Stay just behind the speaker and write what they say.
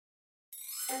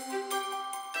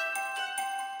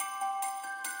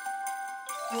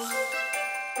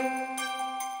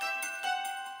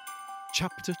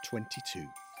Chapter 22.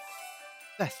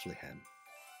 Bethlehem.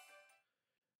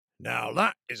 "Now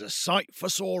that is a sight for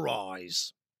sore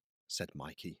eyes," said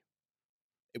Mikey.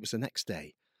 It was the next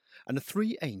day, and the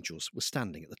three angels were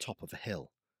standing at the top of a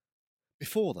hill.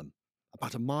 Before them,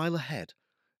 about a mile ahead,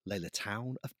 lay the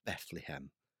town of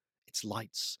Bethlehem, its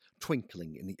lights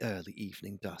twinkling in the early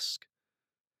evening dusk.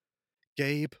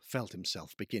 Gabe felt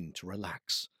himself begin to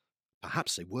relax.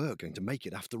 Perhaps they were going to make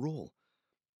it after all.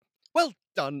 "Well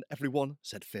done, everyone,"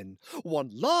 said Finn. "One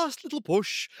last little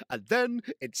push, and then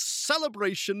it's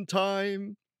celebration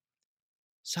time."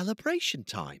 "Celebration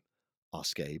time?"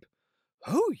 asked Gabe.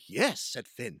 "Oh, yes," said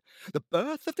Finn. "The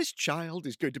birth of this child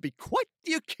is going to be quite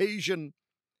the occasion.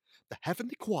 The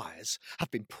heavenly choirs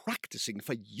have been practicing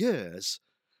for years,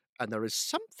 and there is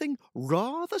something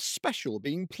rather special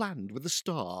being planned with the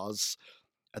stars,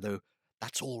 although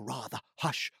that's all rather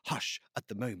hush-hush at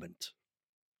the moment."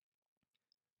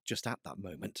 Just at that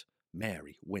moment,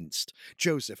 Mary winced.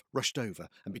 Joseph rushed over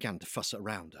and began to fuss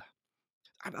around her.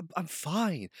 I'm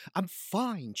fine,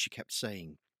 she kept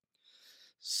saying.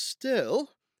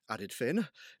 "Still," added Finn,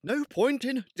 "no point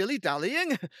in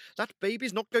dilly-dallying. That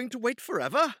baby's not going to wait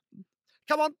forever.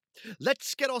 Come on,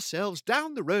 let's get ourselves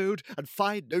down the road and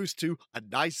find those two a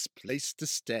nice place to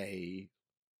stay."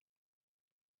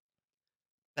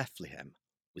 Bethlehem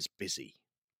was busy.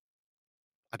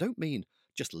 I don't mean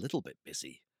just a little bit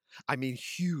busy. I mean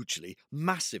hugely,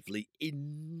 massively,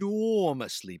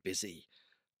 enormously busy.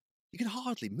 You could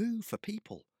hardly move for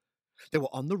people. They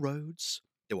were on the roads,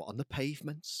 they were on the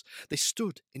pavements, they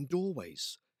stood in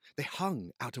doorways, they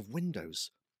hung out of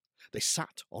windows, they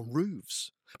sat on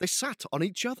roofs, they sat on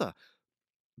each other.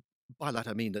 By that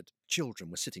I mean that children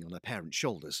were sitting on their parents'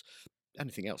 shoulders.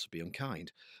 Anything else would be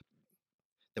unkind.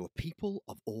 There were people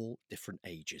of all different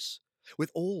ages,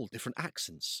 with all different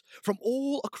accents, from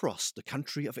all across the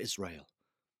country of Israel.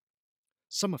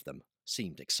 Some of them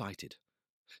seemed excited.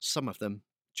 Some of them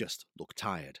just looked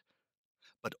tired.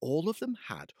 But all of them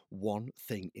had one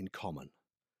thing in common.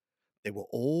 They were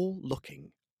all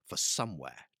looking for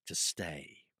somewhere to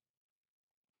stay.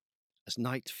 As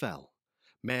night fell,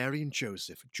 Mary and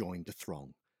Joseph joined the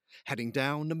throng, heading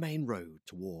down the main road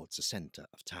towards the centre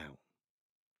of town.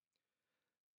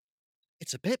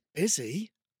 "It's a bit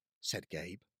busy," said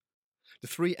Gabe. The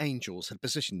three angels had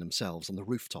positioned themselves on the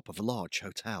rooftop of a large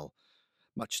hotel,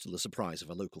 much to the surprise of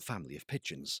a local family of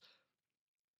pigeons.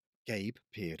 Gabe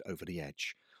peered over the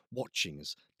edge, watching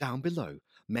as, down below,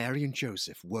 Mary and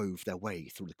Joseph wove their way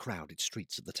through the crowded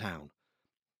streets of the town.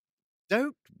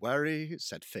 "Don't worry,"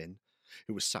 said Finn,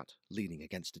 who was sat leaning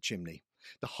against a chimney.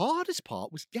 "The hardest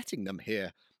part was getting them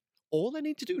here. All I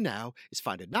need to do now is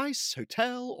find a nice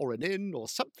hotel or an inn or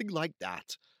something like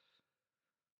that."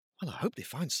 "Well, I hope they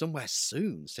find somewhere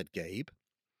soon," said Gabe.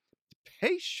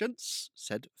 "Patience,"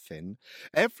 said Finn.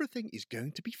 "Everything is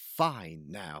going to be fine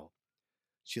now."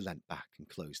 She leant back and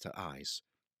closed her eyes.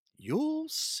 "You'll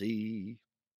see."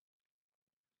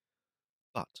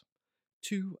 But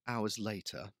 2 hours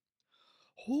later,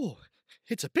 "Oh,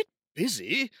 it's a bit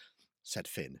busy," said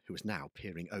Finn, who was now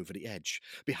peering over the edge.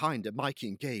 Behind her, Mikey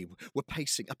and Gabe were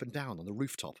pacing up and down on the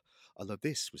rooftop, although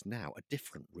this was now a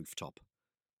different rooftop.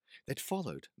 They'd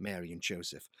followed Mary and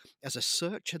Joseph as a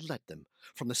search had led them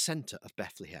from the centre of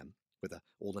Bethlehem, with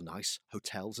all the nice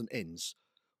hotels and inns,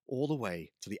 all the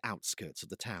way to the outskirts of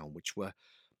the town, which were,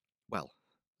 well,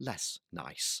 less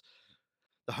nice.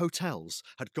 The hotels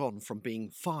had gone from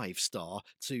being 5-star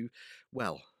to,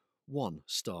 well, 1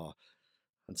 star,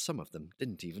 and some of them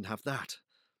didn't even have that.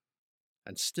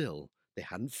 And still they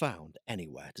hadn't found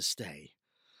anywhere to stay.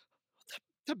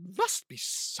 There must be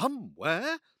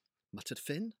somewhere," muttered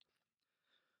Finn.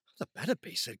 "There better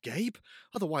be," said Gabe.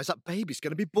 "Otherwise that baby's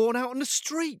going to be born out on the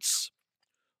streets."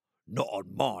 "Not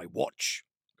on my watch,"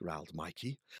 growled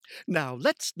Mikey. "Now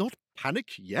let's not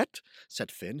panic yet,"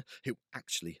 said Finn, who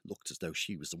actually looked as though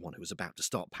she was the one who was about to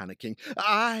start panicking.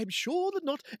 "I'm sure that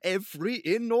not every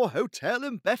inn or hotel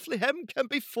in Bethlehem can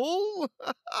be full."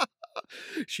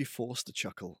 She forced a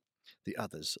chuckle. The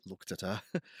others looked at her.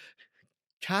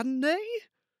 "Can they?"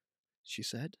 she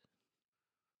said.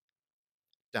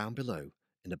 Down below,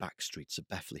 in the back streets of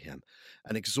Bethlehem,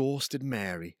 an exhausted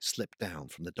Mary slipped down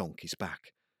from the donkey's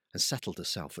back and settled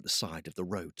herself at the side of the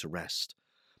road to rest.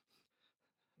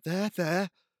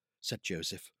 There," said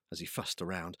Joseph, as he fussed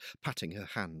around, patting her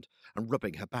hand and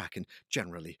rubbing her back and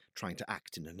generally trying to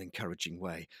act in an encouraging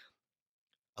way.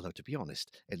 Although, to be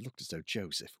honest, it looked as though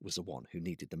Joseph was the one who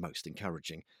needed the most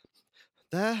encouraging.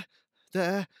 There,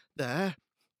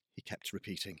 he kept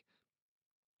repeating.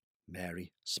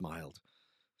 Mary smiled,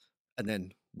 and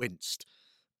then winced,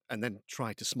 and then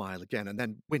tried to smile again, and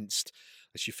then winced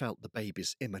as she felt the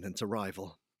baby's imminent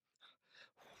arrival.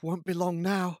 "Won't be long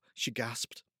now," she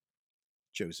gasped.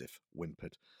 Joseph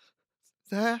whimpered.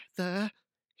 There,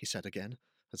 he said again,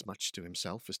 as much to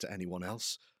himself as to anyone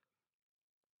else.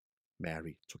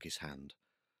 Mary took his hand.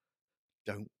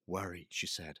 "Don't worry," she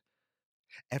said.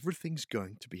 "Everything's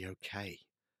going to be okay.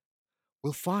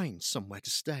 We'll find somewhere to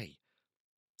stay.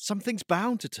 Something's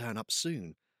bound to turn up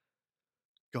soon.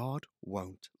 God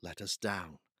won't let us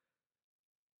down.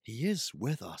 He is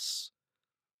with us."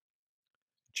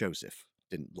 Joseph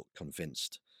didn't look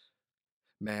convinced.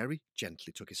 Mary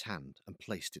gently took his hand and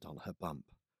placed it on her bump.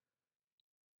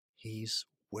 "He's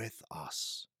with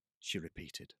us," she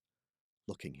repeated,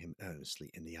 looking him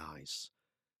earnestly in the eyes.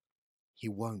 "He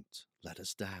won't let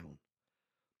us down."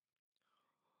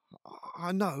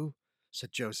 "I know,"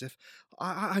 said Joseph.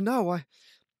 I know.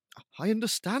 I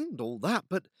understand all that,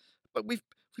 but we've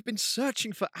been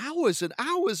searching for hours and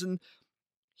hours, and—"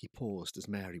 He paused as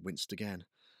Mary winced again.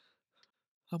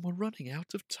 "And we're running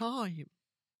out of time."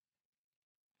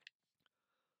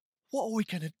 "What are we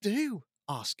going to do?"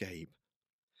 asked Gabe.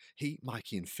 He,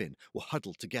 Mikey, and Finn were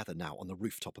huddled together now on the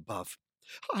rooftop above.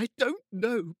 "I don't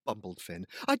know," bumbled Finn.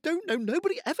 "I don't know.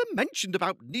 Nobody ever mentioned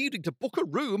about needing to book a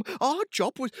room. Our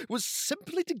job was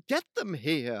simply to get them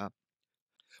here."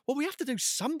 "Well, we have to do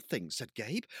something," said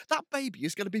Gabe. "That baby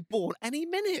is going to be born any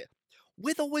minute,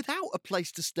 with or without a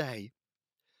place to stay."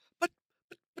 But,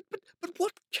 but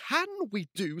what can we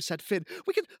do?" said Finn.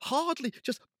 "We can hardly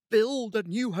just build a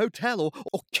new hotel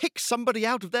or kick somebody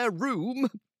out of their room."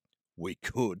 "We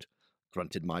could,"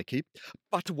 grunted Mikey.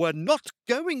 "But we're not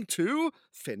going to,"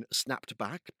 Finn snapped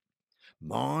back.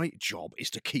 "My job is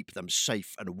to keep them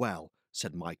safe and well,"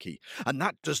 said Mikey, "and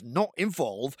that does not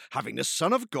involve having the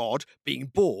Son of God being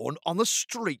born on the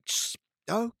streets."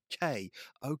 Okay,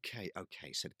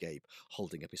 said Gabe,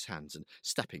 holding up his hands and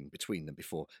stepping between them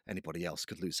before anybody else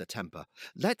could lose their temper.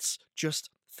 "Let's just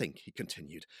think," he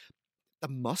continued. "There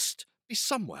must be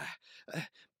somewhere.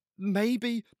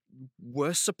 Maybe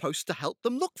we're supposed to help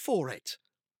them look for it."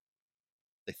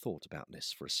 They thought about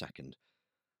this for a second.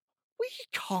 "We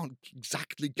can't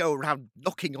exactly go around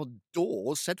knocking on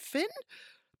doors," said Finn.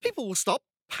 "People will start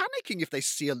panicking if they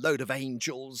see a load of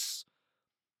angels."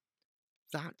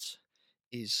 "That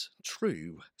is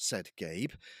true," said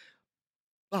Gabe.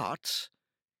 "But,"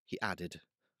 he added,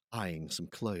 eyeing some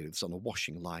clothes on a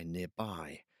washing line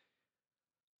nearby,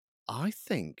 "I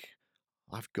think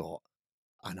I've got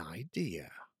an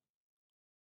idea."